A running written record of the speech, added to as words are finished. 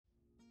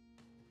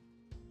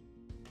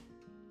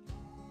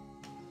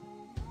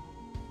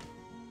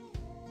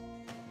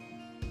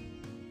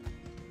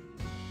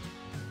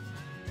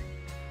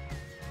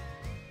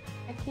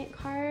second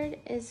card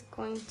is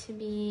going to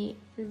be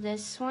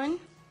this one.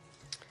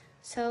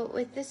 So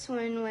with this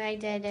one, what I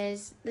did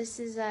is, this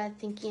is a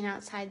thinking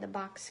outside the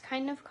box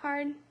kind of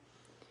card.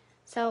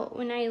 So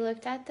when I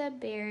looked at the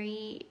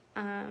berry,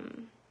 I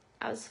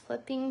was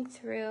flipping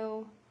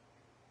through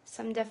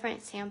some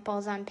different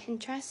samples on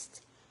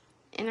Pinterest,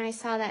 and I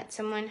saw that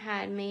someone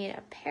had made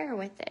a pear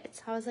with it.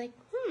 So I was like,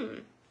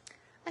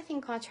 I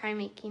think I'll try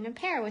making a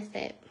pear with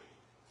it.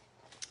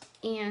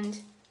 And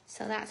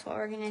so that's what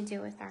we're gonna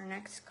do with our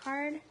next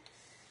card.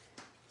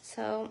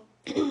 So,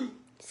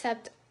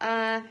 except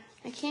I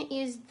can't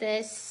use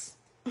this.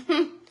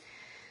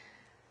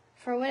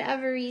 For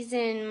whatever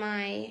reason,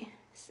 my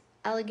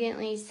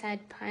elegantly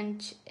said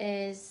punch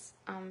is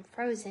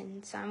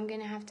frozen, so I'm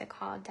gonna have to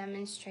call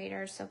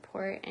demonstrator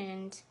support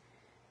and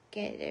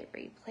get it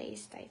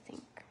replaced, I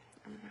think.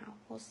 I don't know,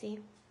 we'll see.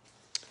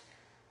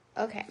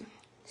 Okay,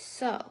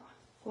 so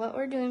what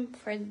we're doing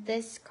for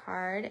this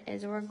card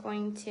is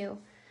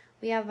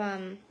we have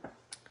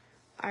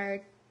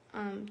our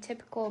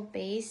typical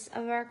base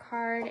of our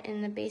card,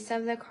 and the base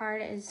of the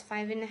card is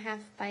 5.5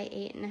 by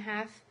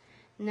 8.5,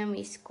 and then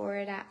we score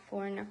it at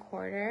 4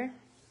 1/4.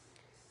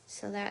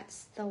 So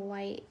that's the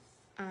white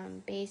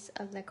base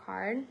of the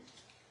card.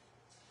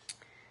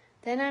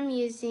 Then I'm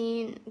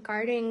using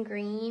Garden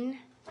Green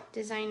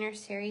Designer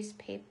Series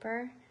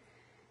paper,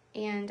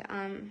 and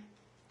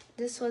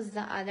this was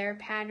the other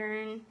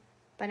pattern,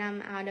 but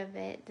I'm out of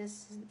it.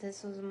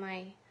 This was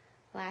my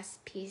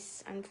last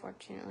piece,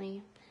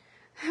 unfortunately.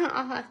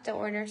 I'll have to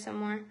order some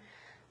more,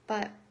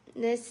 but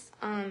this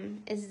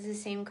is the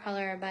same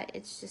color, but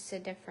it's just a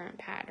different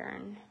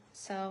pattern.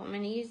 So I'm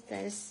gonna use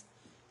this.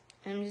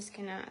 I'm just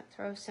gonna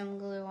throw some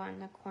glue on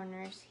the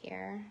corners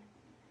here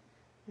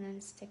and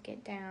then stick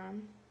it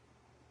down.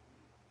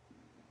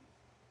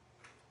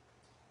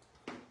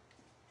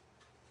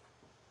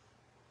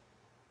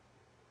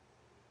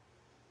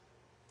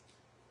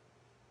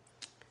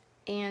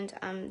 And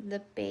the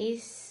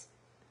base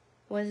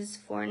was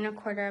 4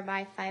 1/4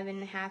 by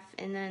 5.5,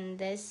 and then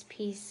this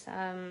piece,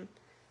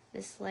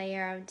 this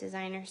layer of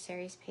Designer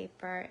Series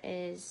paper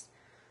is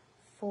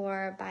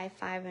 4 by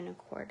 5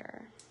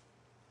 1/4.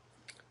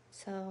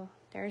 So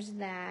there's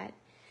that.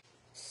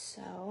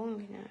 So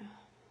I'm gonna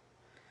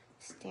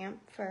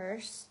stamp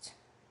first.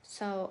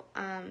 So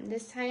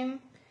this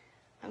time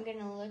I'm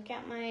gonna look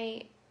at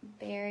my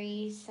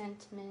berry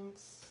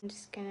sentiments. I'm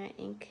just gonna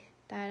ink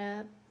that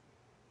up.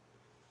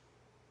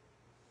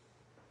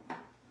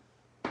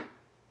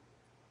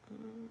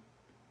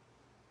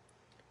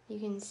 You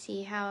can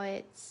see how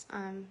it's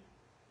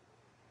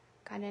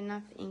got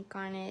enough ink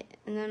on it,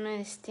 and then I'm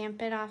gonna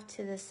stamp it off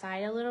to the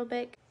side a little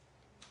bit.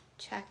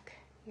 Check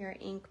your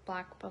ink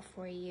block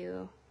before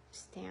you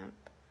stamp.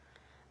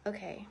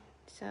 Okay,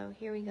 so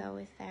here we go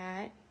with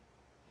that.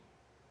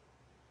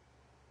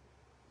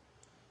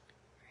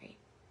 Right.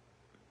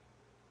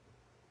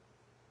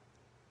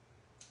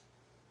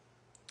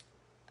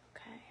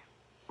 Okay.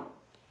 And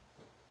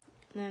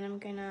then I'm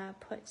gonna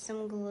put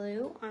some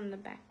glue on the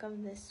back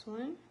of this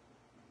one.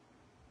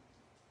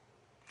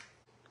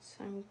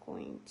 So I'm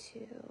going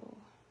to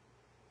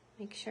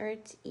make sure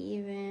it's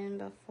even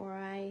before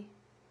I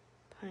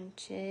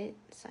punch it,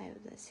 so I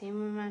have the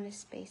same amount of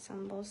space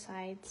on both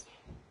sides,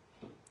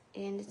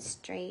 and it's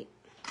straight,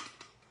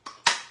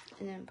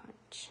 and then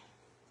punch.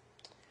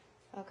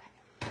 Okay,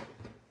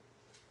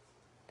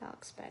 that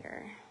looks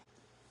better.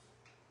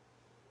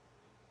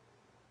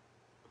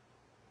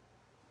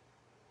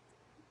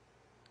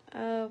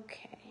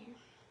 Okay,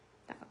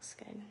 that looks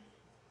good.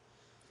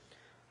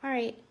 All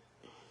right,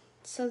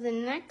 so the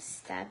next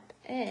step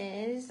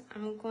is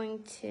I'm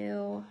going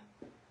to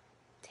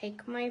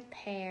take my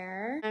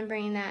pear.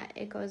 Remembering that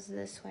it goes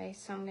this way,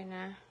 so I'm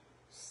gonna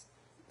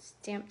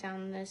stamp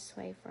down this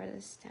way for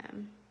the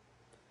stem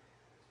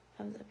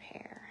of the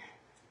pear.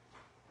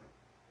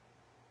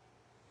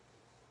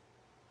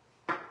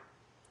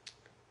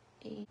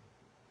 Okay,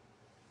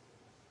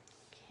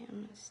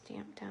 I'm gonna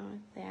stamp down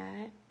with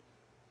that.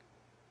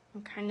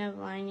 I'm kind of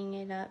lining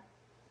it up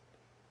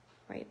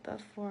right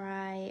before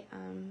I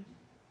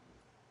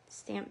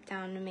stamp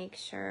down to make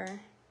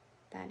sure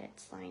that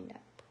it's lined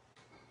up.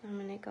 I'm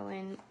gonna go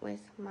in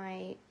with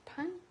my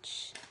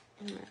punch,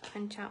 and I'm gonna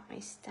punch out my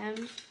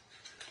stem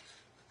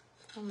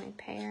on my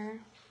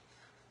pear.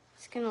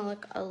 It's gonna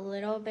look a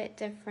little bit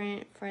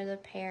different for the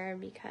pear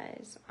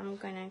because I'm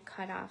gonna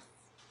cut off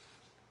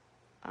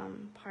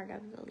part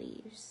of the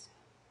leaves.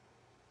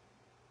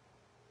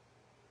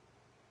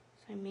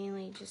 So I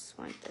mainly just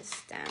want the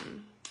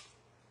stem.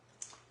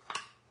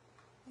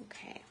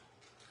 Okay.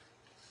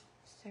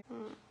 So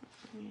I'm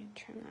gonna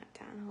trim that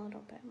down a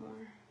little bit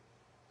more.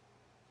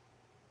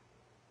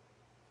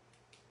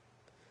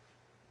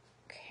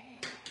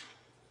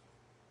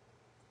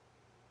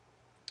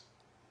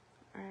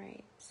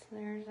 Alright, so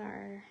there's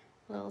our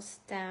little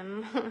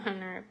stem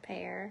on our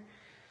pear.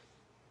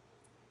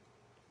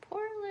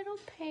 Poor little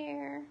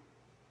pear.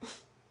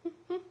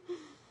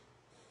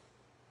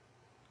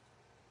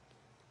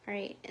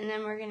 Alright, and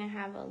then we're going to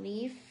have a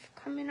leaf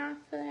coming off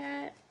of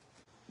that.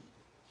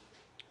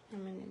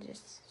 I'm going to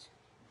just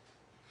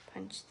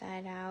punch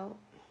that out.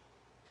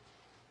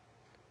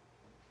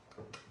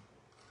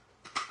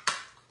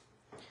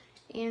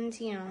 And,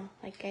 you know,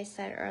 like I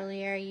said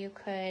earlier, you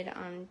could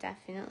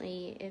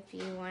definitely, if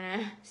you want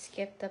to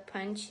skip the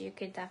punch, you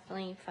could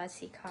definitely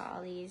fussy cut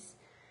all these.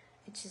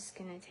 It's just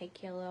going to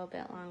take you a little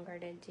bit longer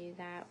to do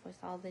that with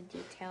all the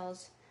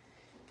details.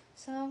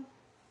 So,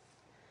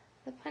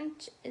 the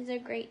punch is a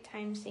great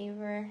time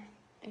saver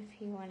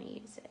if you want to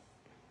use it.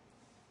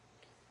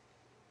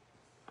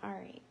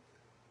 Alright.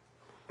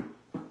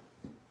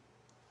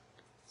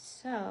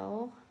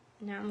 So,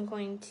 now I'm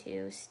going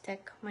to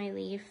stick my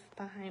leaf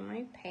behind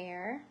my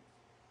pear.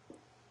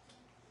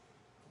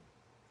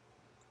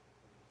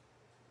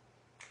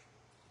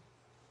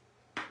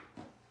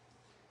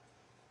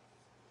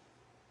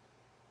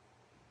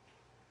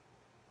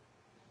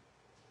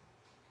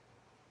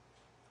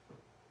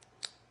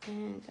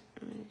 And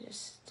I'm going to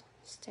just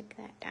stick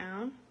that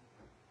down.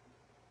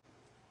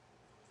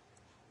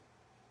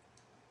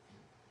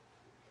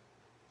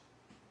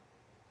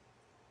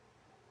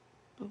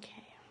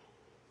 Okay.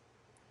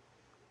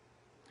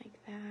 Like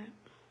that.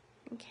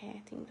 Okay,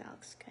 I think that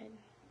looks good.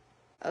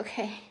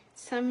 Okay,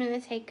 so I'm going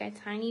to take a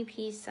tiny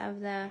piece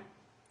of the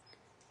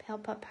pale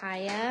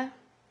papaya,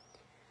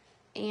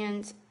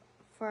 and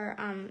for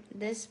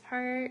this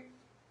part,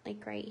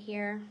 like right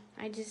here,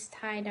 I just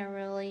tied a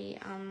really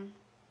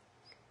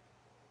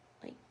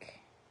like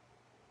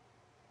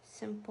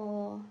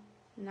simple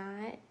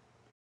knot.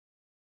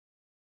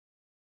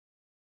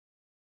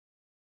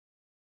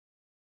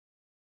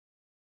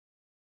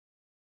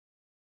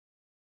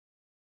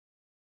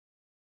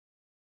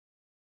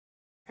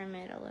 Trim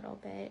it a little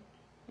bit,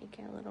 make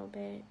it a little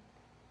bit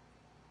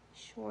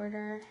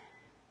shorter.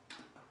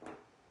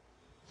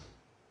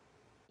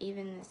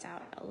 Even this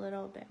out a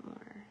little bit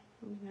more.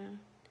 I'm gonna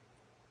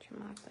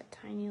trim off a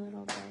tiny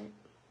little bit.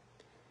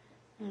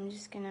 I'm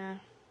just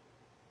gonna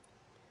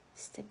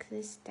stick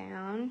this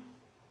down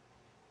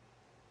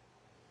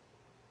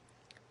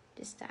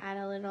just to add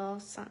a little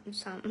something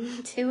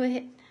something to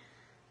it.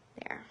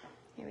 There,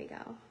 here we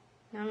go.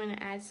 Now I'm gonna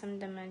add some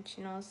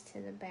dimensionals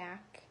to the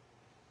back.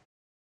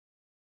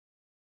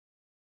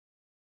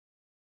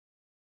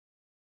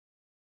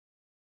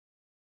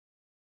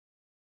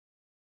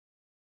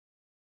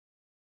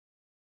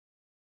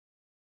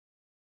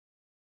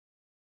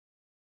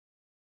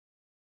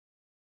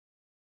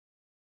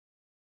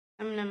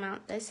 I'm gonna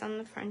mount this on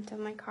the front of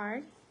my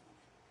card.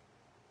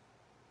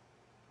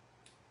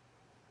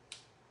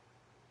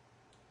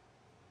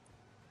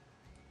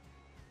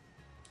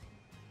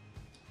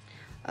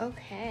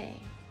 Okay,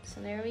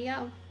 so there we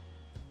go.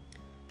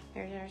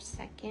 There's our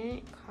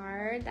second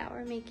card that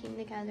we're making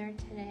together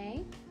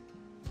today.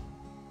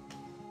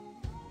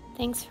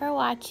 Thanks for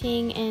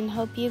watching, and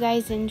hope you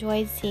guys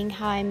enjoyed seeing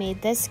how I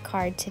made this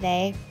card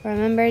today.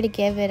 Remember to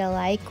give it a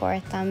like or a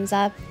thumbs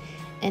up,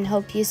 and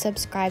hope you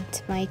subscribe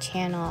to my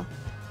channel.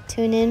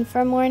 Tune in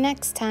for more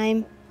next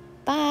time.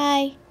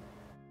 Bye!